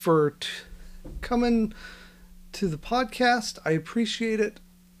for coming to the podcast. I appreciate it.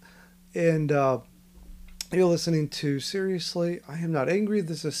 And you're listening to Seriously, I Am Not Angry.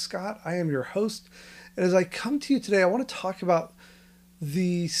 This is Scott. I am your host. And as I come to you today, I want to talk about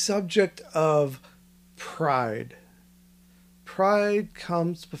the subject of pride. Pride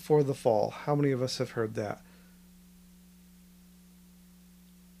comes before the fall. How many of us have heard that?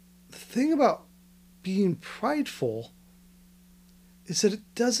 The thing about being prideful is that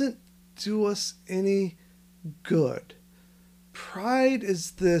it doesn't do us any good. Pride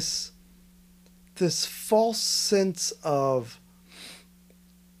is this false sense of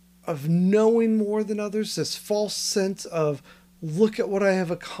knowing more than others, this false sense of look at what I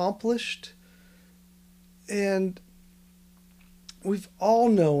have accomplished. And we've all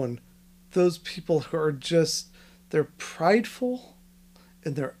known those people who are they're prideful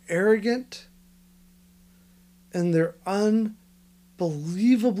and they're arrogant and they're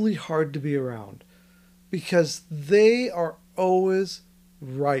unbelievably hard to be around because they are always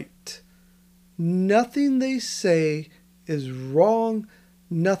right. Nothing they say is wrong.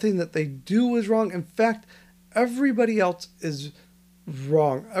 Nothing that they do is wrong. In fact, everybody else is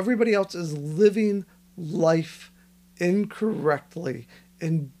wrong. Everybody else is living life incorrectly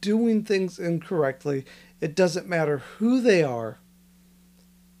and doing things incorrectly. It doesn't matter who they are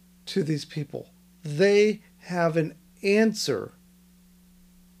to these people. They have an answer.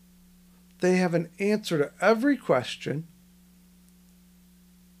 They have an answer to every question,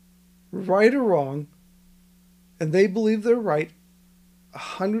 right or wrong, and they believe they're right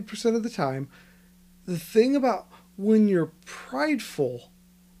 100% of the time. The thing about when you're prideful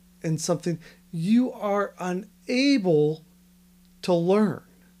in something, you are unable to learn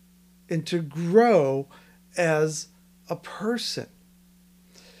and to grow as a person.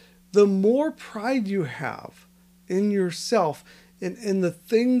 The more pride you have in yourself and in the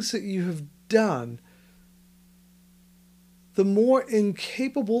things that you have done, the more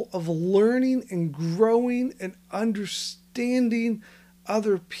incapable of learning and growing and understanding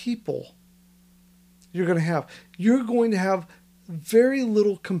other people you're going to have. You're going to have very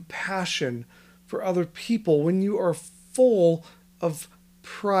little compassion for other people when you are full of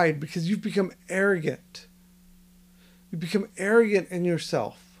pride because you've become arrogant. You become arrogant in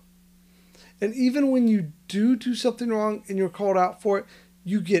yourself. And even when you do something wrong and you're called out for it,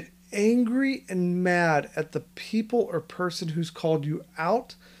 you get angry and mad at the people or person who's called you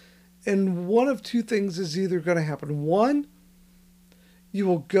out. And one of two things is either going to happen. One, you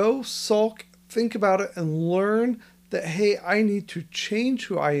will go sulk, think about it, and learn that, hey, I need to change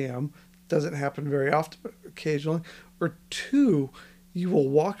who I am. Doesn't happen very often, but occasionally. Or two, you will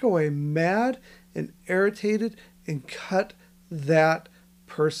walk away mad and irritated and cut that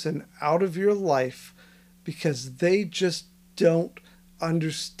person out of your life because they just don't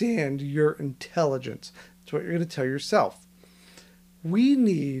understand your intelligence. That's what you're going to tell yourself. We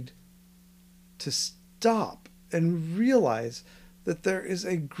need to stop and realize that there is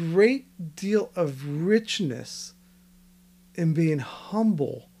a great deal of richness in being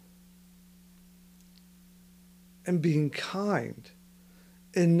humble and being kind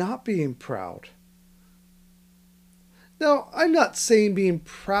and not being proud. Now, I'm not saying being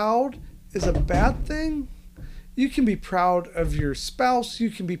proud is a bad thing. You can be proud of your spouse. You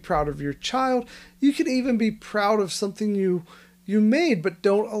can be proud of your child. You can even be proud of something you made, but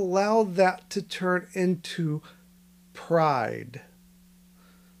don't allow that to turn into pride.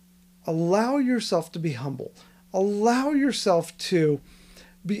 Allow yourself to be humble. Allow yourself to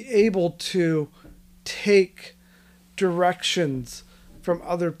be able to take directions from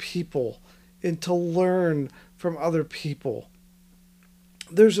other people and to learn from other people.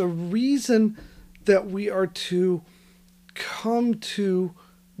 There's a reason that we are to come to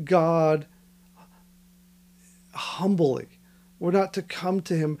God humbly. We're not to come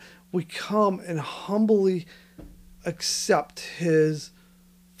to Him. We come and humbly accept His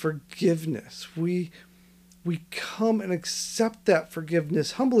forgiveness. We come and accept that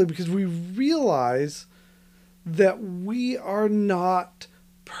forgiveness humbly because we realize that we are not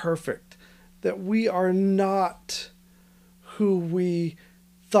perfect, that we are not who we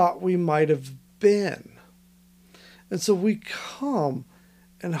thought we might have been. And so we come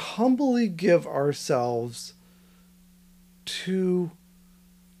and humbly give ourselves to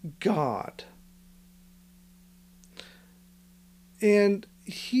God. And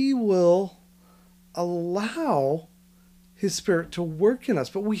He will allow His Spirit to work in us.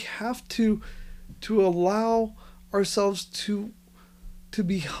 But we have to allow ourselves to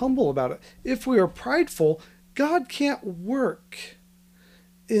be humble about it. If we are prideful, God can't work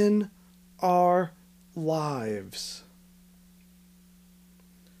in our lives.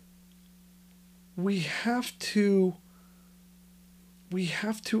 we have to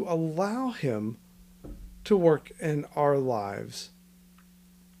allow him to work in our lives.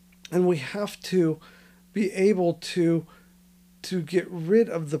 And we have to be able to get rid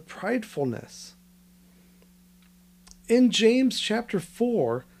of the pridefulness. In James chapter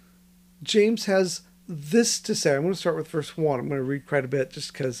 4, James has this to say. I'm going to start with verse 1. I'm going to read quite a bit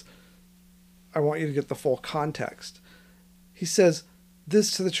just because I want you to get the full context. He says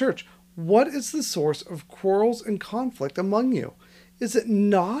this to the church: "What is the source of quarrels and conflict among you? Is it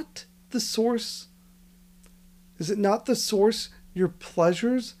not the source your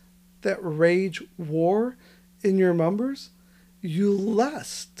pleasures that rage war in your members? You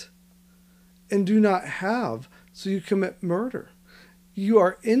lust and do not have, so you commit murder. You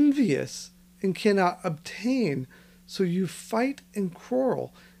are envious and cannot obtain, so you fight and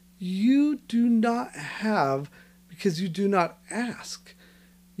quarrel. You do not have because you do not ask.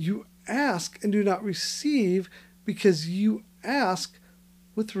 You ask and do not receive because you ask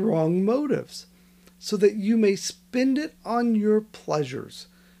with wrong motives, so that you may spend it on your pleasures.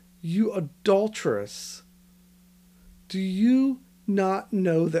 You adulterous, do you not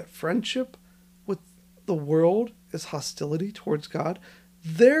know that friendship with the world is hostility towards God?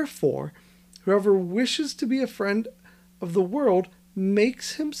 Therefore, whoever wishes to be a friend of the world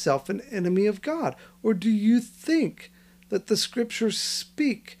makes himself an enemy of God. Or do you think that the scriptures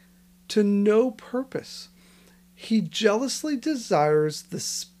speak to no purpose? He jealously desires the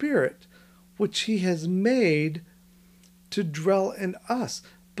Spirit which he has made to dwell in us,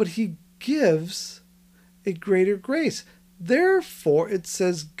 but he gives a greater grace. Therefore, it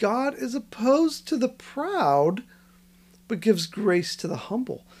says, God is opposed to the proud, but gives grace to the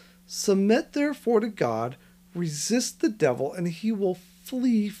humble. Submit therefore to God, resist the devil, and he will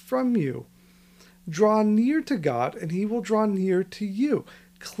flee from you. Draw near to God, and he will draw near to you.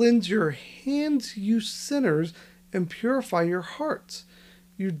 Cleanse your hands, you sinners, and purify your hearts,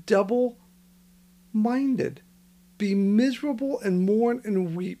 you double-minded. Be miserable and mourn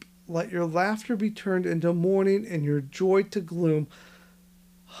and weep. Let your laughter be turned into mourning and your joy to gloom.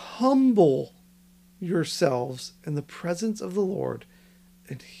 Humble yourselves in the presence of the Lord,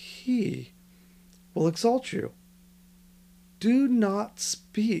 and he will exalt you. Do not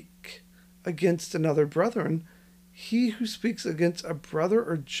speak against another brethren. He who speaks against a brother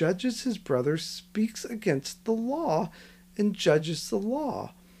or judges his brother speaks against the law and judges the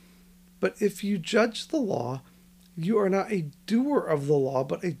law. But if you judge the law, you are not a doer of the law,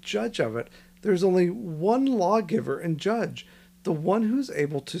 but a judge of it. There is only one lawgiver and judge, the one who is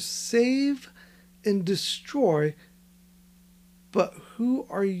able to save and destroy. But who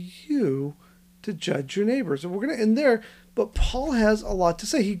are you to judge your neighbors? And we're going to end there, but Paul has a lot to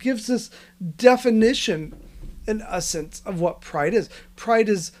say. He gives this definition, in essence, of what pride is. Pride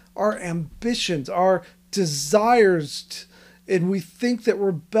is our ambitions, our desires, and we think that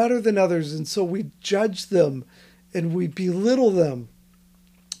we're better than others, and so we judge them and we belittle them,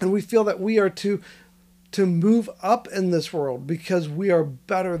 and we feel that we are to move up in this world because we are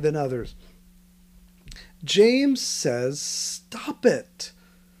better than others. James says, stop it.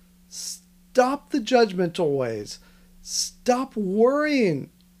 Stop the judgmental ways. Stop worrying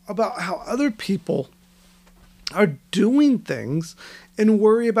about how other people are doing things and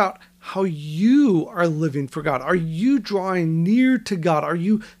worry about how you are living for God. Are you drawing near to God? Are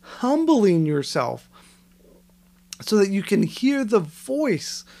you humbling yourself so that you can hear the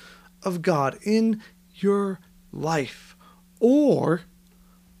voice of God in your life? Or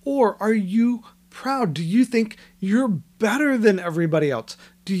are you proud? Do you think you're better than everybody else?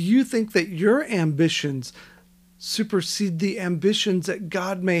 Do you think that your ambitions supersede the ambitions that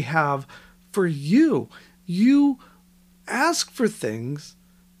God may have for you? You ask for things,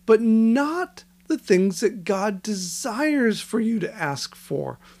 but not the things that God desires for you to ask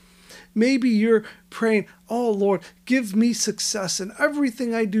for. Maybe you're praying, oh Lord, give me success in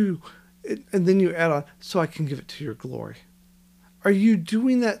everything I do. And then you add on, so I can give it to your glory. Are you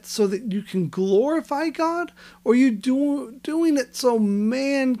doing that so that you can glorify God? Or are you doing it so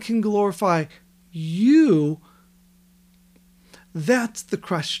man can glorify you? That's the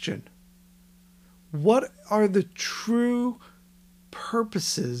question. What are the true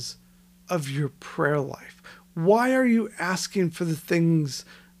purposes of your prayer life? Why are you asking for the things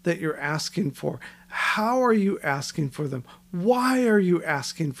that you're asking for? How are you asking for them? Why are you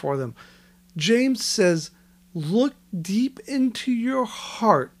asking for them? James says, look deep into your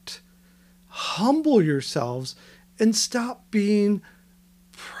heart, humble yourselves, and stop being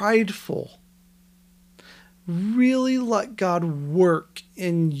prideful. Really let God work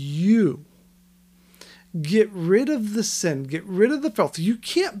in you. Get rid of the sin. Get rid of the filth. You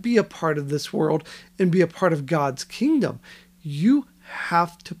can't be a part of this world and be a part of God's kingdom. You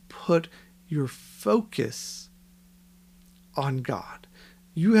have to put your focus on God.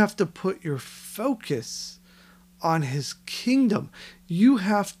 You have to put your focus on his kingdom. You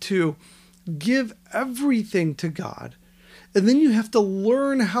have to give everything to God. And then you have to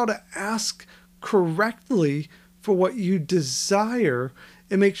learn how to ask correctly for what you desire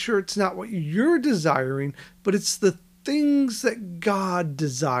and make sure it's not what you're desiring, but it's the things that God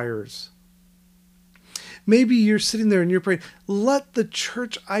desires. Maybe you're sitting there and you're praying, let the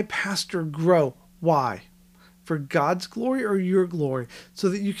church I pastor grow. Why? For God's glory or your glory? So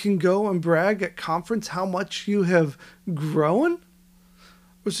that you can go and brag at conference how much you have grown?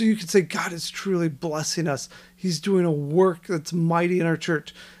 Or so you can say, God is truly blessing us. He's doing a work that's mighty in our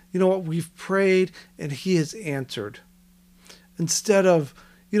church. You know what? We've prayed and he has answered. Instead of,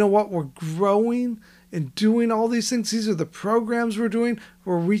 you know what? We're growing and doing all these things. These are the programs we're doing.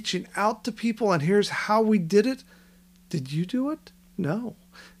 We're reaching out to people, and here's how we did it. Did you do it? No.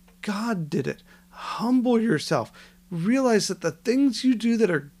 God did it. Humble yourself. Realize that the things you do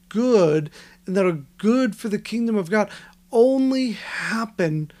that are good and that are good for the kingdom of God only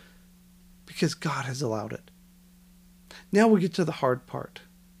happen because God has allowed it. Now we get to the hard part.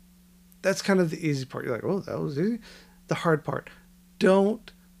 That's kind of the easy part. You're like, oh, that was easy. The hard part.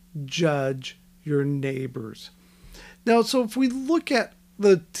 Don't judge your neighbors. Now, so if we look at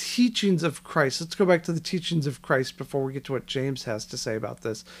the teachings of Christ, let's go back to the teachings of Christ before we get to what James has to say about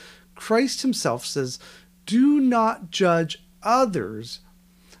this. Christ himself says, do not judge others,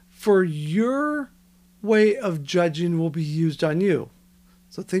 for your way of judging will be used on you.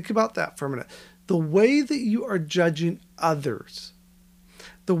 So think about that for a minute. The way that you are judging others,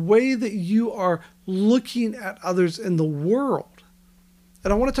 the way that you are looking at others in the world,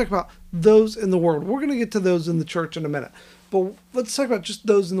 and I want to talk about those in the world. We're going to get to those in the church in a minute. But let's talk about just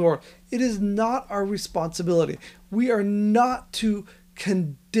those in the world. It is not our responsibility. We are not to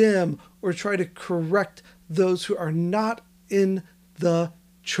condemn or try to correct those who are not in the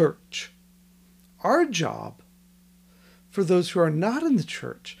church. Our job for those who are not in the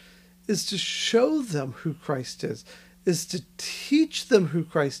church is to show them who Christ is to teach them who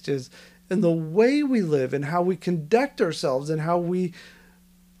Christ is and the way we live and how we conduct ourselves and how we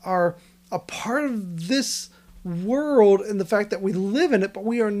are a part of this world and the fact that we live in it, but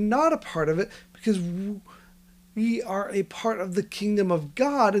we are not a part of it because we are a part of the kingdom of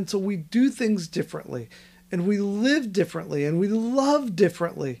God. And so we do things differently and we live differently and we love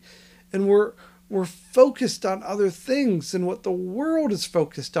differently. And we're focused on other things than what the world is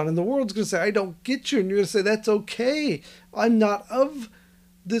focused on. And the world's going to say, I don't get you. And you're going to say, that's okay. I'm not of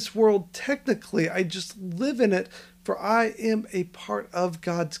this world technically. I just live in it, for I am a part of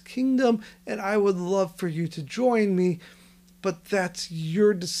God's kingdom and I would love for you to join me. But that's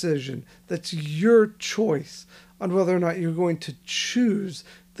your decision. That's your choice on whether or not you're going to choose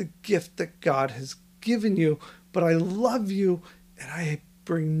the gift that God has given you. But I love you and I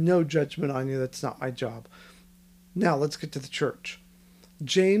bring no judgment on you. That's not my job. Now let's get to the church.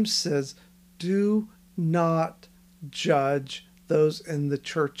 James says, do not judge those in the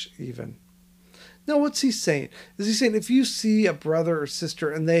church even. Now what's he saying? Is he saying if you see a brother or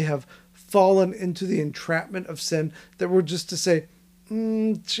sister and they have fallen into the entrapment of sin, that we're just to say,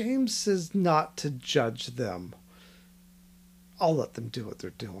 James says not to judge them. I'll let them do what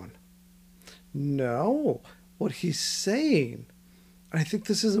they're doing. No, what he's saying, and I think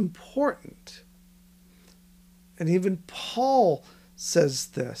this is important, and even Paul says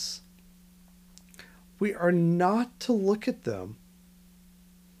this, we are not to look at them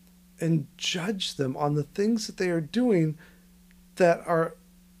and judge them on the things that they are doing that are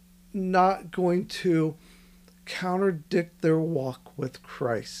not going to contradict their walk with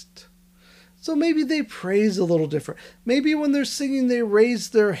Christ. So maybe they praise a little different. Maybe when they're singing, they raise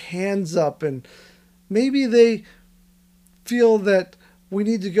their hands up, and maybe they feel that we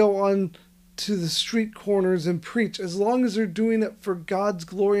need to go on to the street corners and preach. As long as they're doing it for God's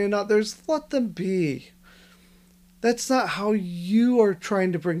glory and not theirs, let them be. That's not how you are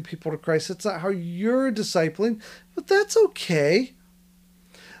trying to bring people to Christ. That's not how you're discipling, but that's okay.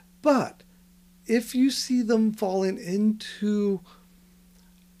 But if you see them falling into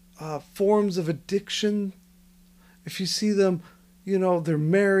forms of addiction, if you see them, they're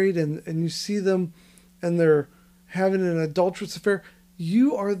married and you see them and they're having an adulterous affair,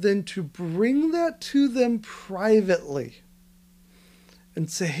 you are then to bring that to them privately and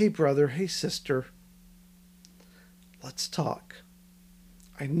say, hey, brother, hey, sister, let's talk.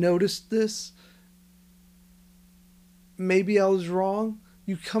 I noticed this. Maybe I was wrong.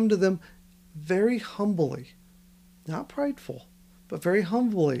 You come to them very humbly, not prideful, but very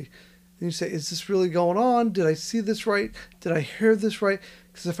humbly. And you say, is this really going on? Did I see this right? Did I hear this right?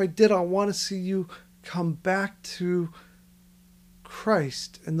 Because if I did, I want to see you come back to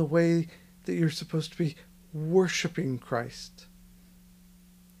Christ in the way that you're supposed to be worshiping Christ.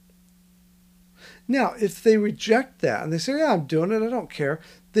 Now, if they reject that and they say, yeah, I'm doing it, I don't care,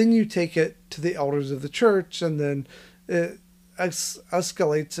 then you take it to the elders of the church, and then it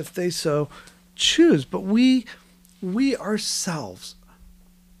escalates if they so choose. But we ourselves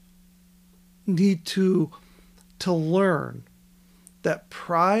need to learn that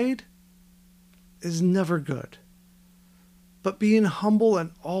pride is never good. But being humble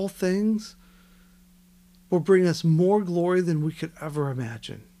in all things will bring us more glory than we could ever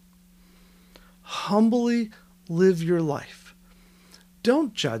imagine. Humbly live your life.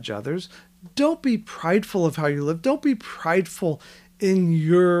 Don't judge others. Don't be prideful of how you live. Don't be prideful in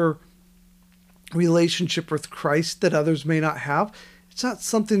your relationship with Christ that others may not have. It's not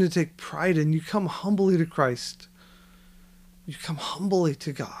something to take pride in. You come humbly to Christ. You come humbly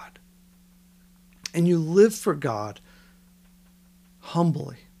to God. And you live for God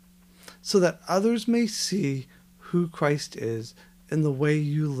humbly, so that others may see who Christ is in the way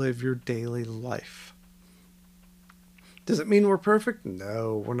you live your daily life. Does it mean we're perfect?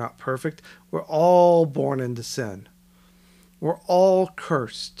 No, we're not perfect. We're all born into sin. We're all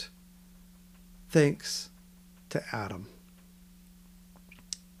cursed, thanks to Adam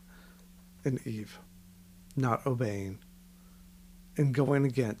and Eve not obeying and going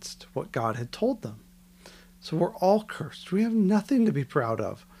against what God had told them. So we're all cursed. We have nothing to be proud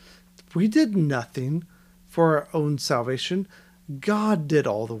of. We did nothing for our own salvation. God did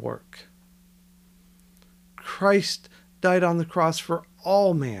all the work. Christ died on the cross for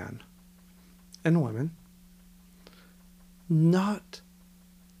all man and women, not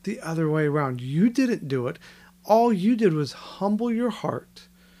the other way around. You didn't do it. All you did was humble your heart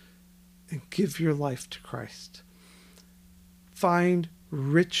and give your life to Christ. Find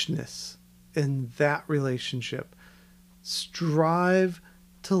richness in that relationship. Strive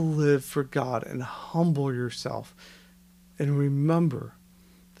to live for God and humble yourself. And remember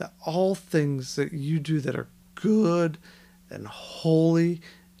that all things that you do that are good and holy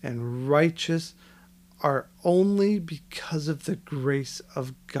and righteous are only because of the grace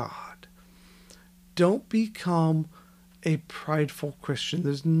of God. Don't become a prideful Christian.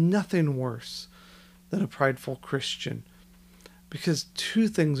 There's nothing worse than a prideful Christian, because two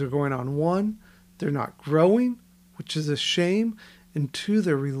things are going on. One, they're not growing, which is a shame. And two,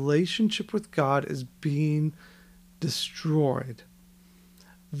 their relationship with God is being destroyed.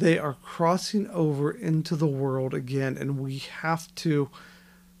 They are crossing over into the world again, and we have to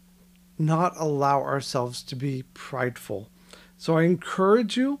not allow ourselves to be prideful. So I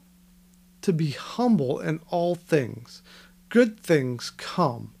encourage you to be humble in all things. Good things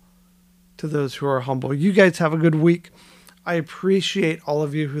come to those who are humble. You guys have a good week. I appreciate all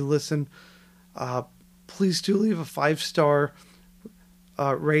of you who listen. Please do leave a 5-star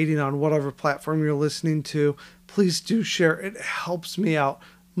rating on whatever platform you're listening to. Please do share. It helps me out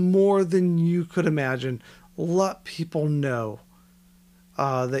more than you could imagine. Let people know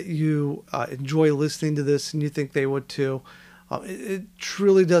that you enjoy listening to this and you think they would too. It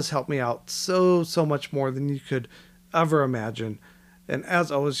truly does help me out so much more than you could ever imagine. And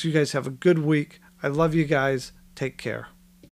as always, you guys have a good week. I love you guys. Take care.